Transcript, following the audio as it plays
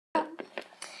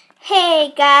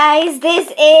Hey guys,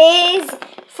 this is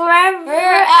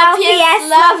Forever LPS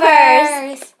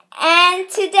Lovers. And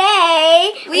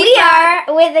today we are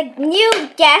with a new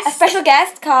guest. A special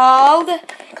guest called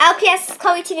LPS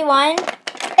Chloe TV1.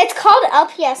 It's called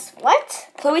LPS what?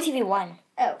 Chloe TV1.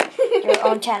 Oh. Your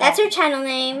own channel. That's her channel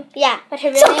name. Yeah, but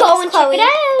her real So name go is and Chloe. check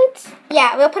it out.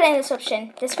 Yeah, we'll put it in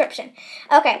the description.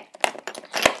 Okay.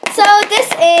 So this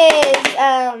is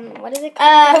what is it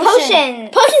called?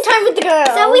 Potion time with the girls.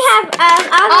 So we have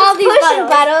all these potion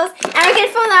bottles, and we're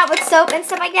gonna fill them out with soap and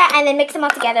stuff like that, and then mix them all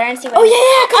together and see what. Oh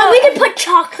yeah, we can put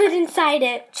chocolate inside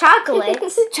it. Chocolate.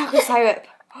 Chocolate syrup.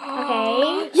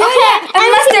 Okay. Yeah. Okay.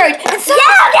 And mustard. And so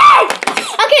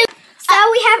Okay. So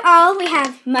we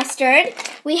have mustard,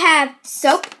 we have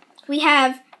soap, we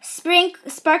have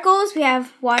sparkles, we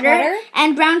have water,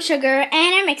 and brown sugar,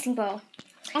 and our mixing bowl.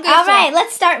 Okay, all right,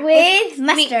 let's start with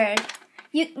mustard.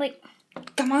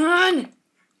 Come on.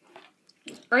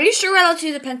 Are you sure we're allowed to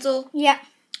use a pencil? Yeah.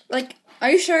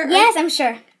 Are you sure? Yes, I'm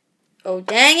sure. Oh,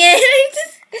 dang it.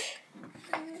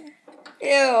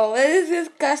 Ew, this is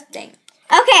disgusting.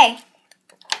 Okay.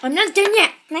 I'm not done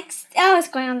yet. Next. Oh, it's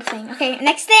going on the thing. Okay,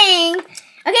 next thing.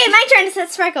 Okay, my turn to set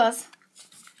sparkles.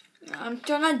 I'm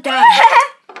still not done.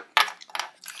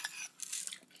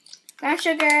 Brown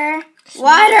sugar.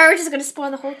 Water. We're just going to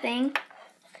spoil the whole thing.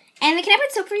 And then can I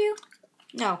put soap for you?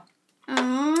 No.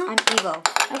 Aww. I'm evil.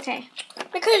 Okay.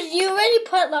 Because you already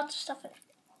put lots of stuff in.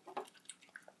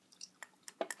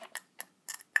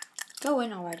 Go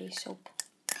in already, soap.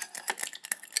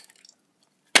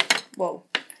 Whoa.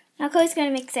 Now Chloe's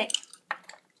going to mix it.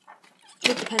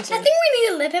 With the pencil. I think we need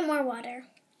a little bit more water.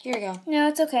 Here we go. No,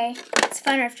 it's okay. It's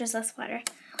funner if there's less water.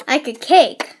 Like a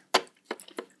cake.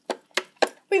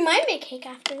 We might make cake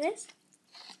after this.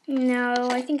 No,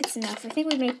 I think it's enough. I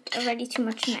think we made already too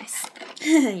much mess.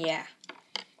 Yeah.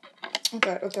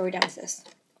 Okay, we're done with this.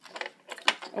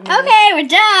 Okay, we're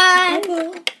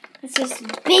done. Let's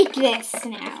just bake this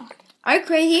now. Are you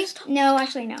crazy? No,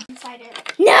 actually, no. Inside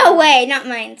it. No way, not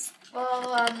mine. Well,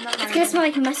 not It's gonna smell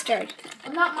like mustard.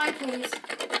 Not mine, please.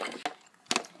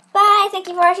 Bye, thank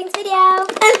you for watching this video.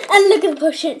 And look at the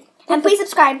potion. And please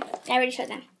subscribe. I already showed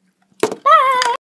them.